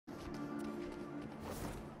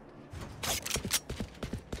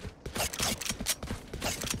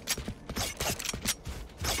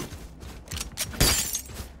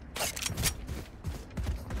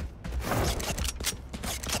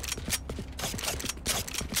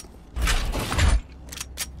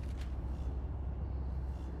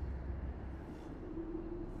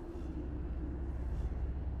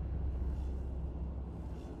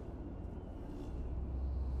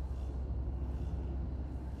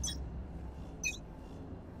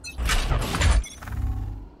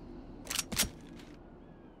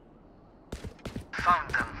Found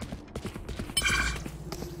them.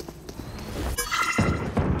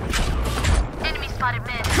 Enemy spotted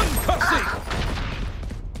mid. Concussing!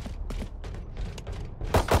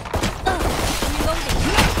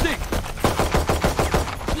 Reloading.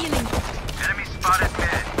 Healing. Enemy spotted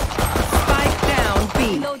mid. Spike down B.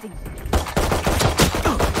 Reloading.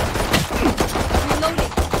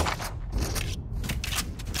 Reloading.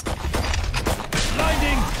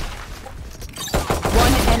 Blinding!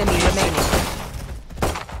 One enemy remaining.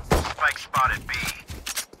 Spike spotted B.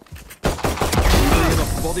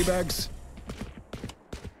 Enough body bags.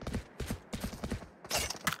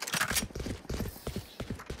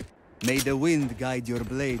 May the wind guide your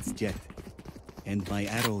blades, Jet, and my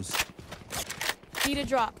arrows. Need a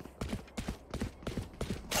drop.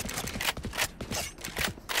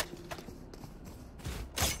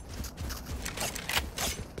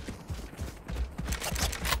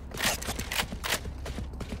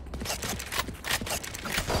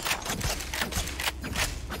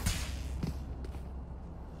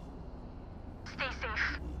 Stay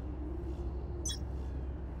safe.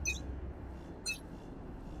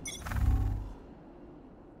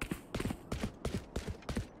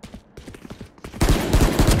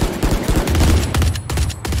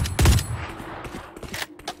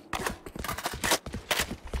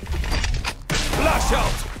 Flash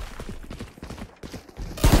out!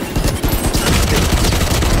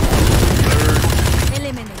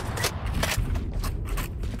 Eliminate.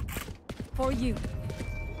 For you.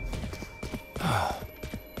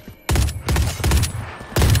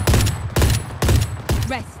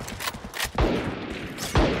 Rest.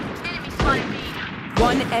 Enemy spotted B.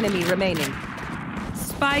 One enemy remaining.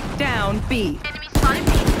 Spike down B. Enemy spotted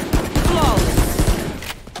B. Flawless.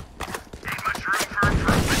 Ain't much room for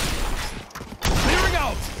improvement. Clearing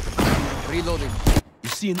out! Reloading. You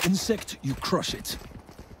see an insect, you crush it.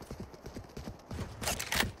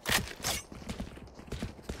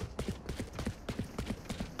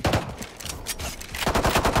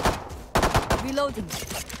 Reloading.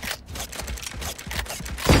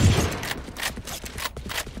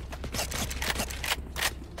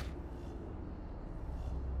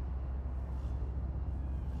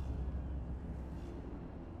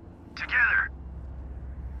 Together.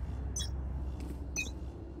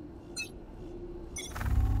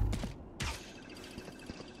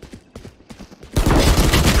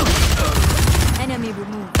 Enemy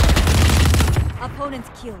removed. Opponents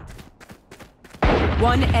killed.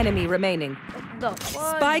 One enemy remaining. The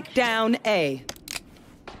fuck? Spike down A.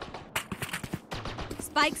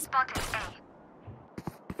 Spike Spotted A.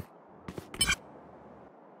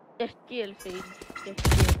 Just kill, Sage. Just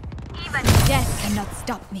kill. Even. Death cannot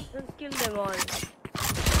stop me. Just kill them all.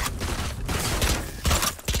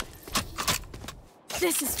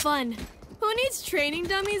 This is fun. Who needs training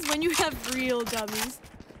dummies when you have real dummies?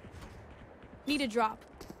 Need a drop.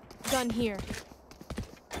 Gun here.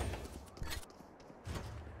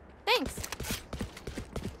 Thanks.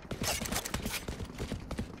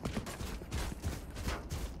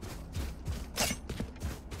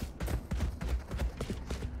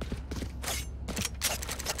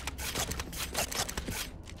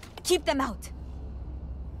 Keep them out.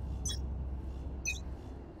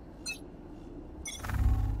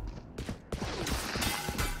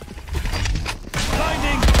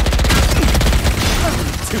 Blinding!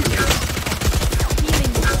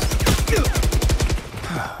 Healing.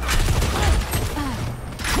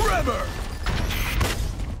 Trevor!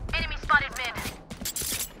 Enemy spotted mid.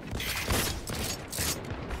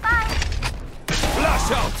 Bye.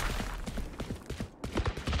 Flash out!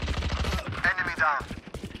 Enemy down.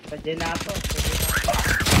 Pwede na ako.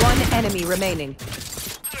 One enemy remaining.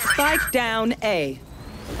 Spike down A.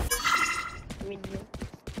 Mid yun.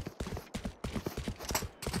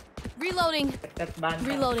 Reloading. Cut banda.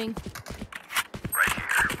 Reloading. Right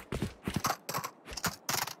here.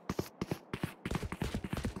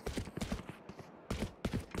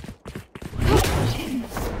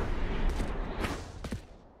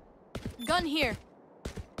 Gun here.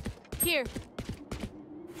 Here.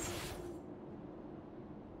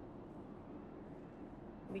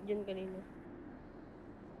 Mid yun kanina.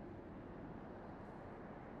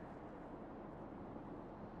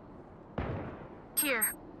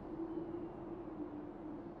 Here.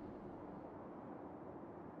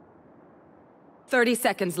 Thirty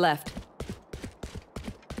seconds left.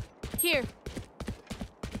 Here.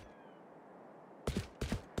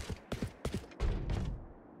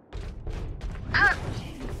 Huh.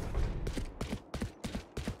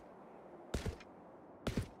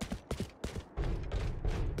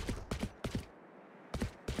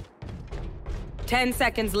 10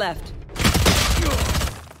 seconds left.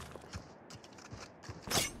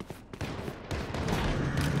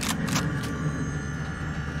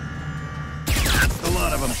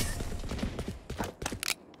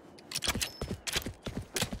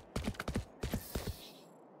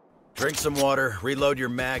 Drink some water, reload your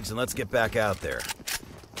mags, and let's get back out there.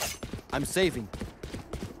 I'm saving.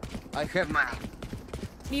 I have money.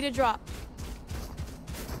 Need a drop.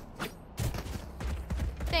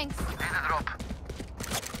 Thanks. Need a drop.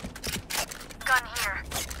 Gun here.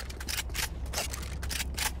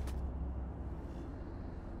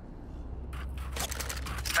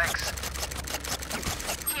 Thanks.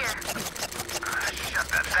 Here. Shut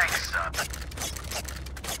that. Thanks, sub.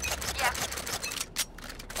 Yes.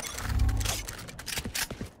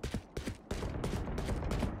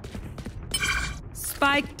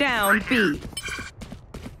 Spike down B. Oops.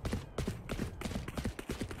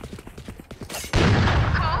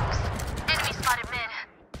 Enemy spotted mid.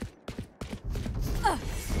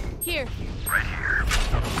 Here. Right here.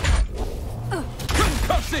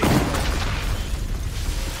 Concussing!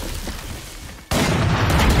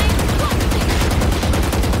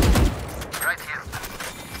 Right here.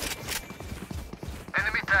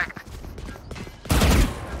 Enemy tagged.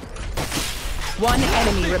 One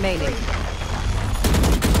enemy remaining.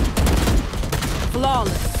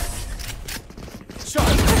 Flawless.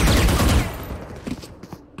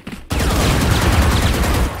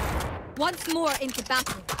 Once more into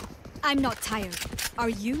battle. I'm not tired. Are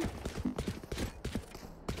you?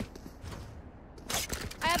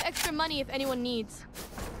 I have extra money if anyone needs.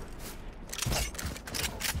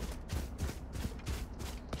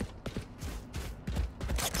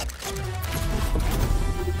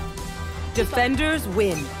 Defenders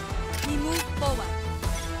win. We move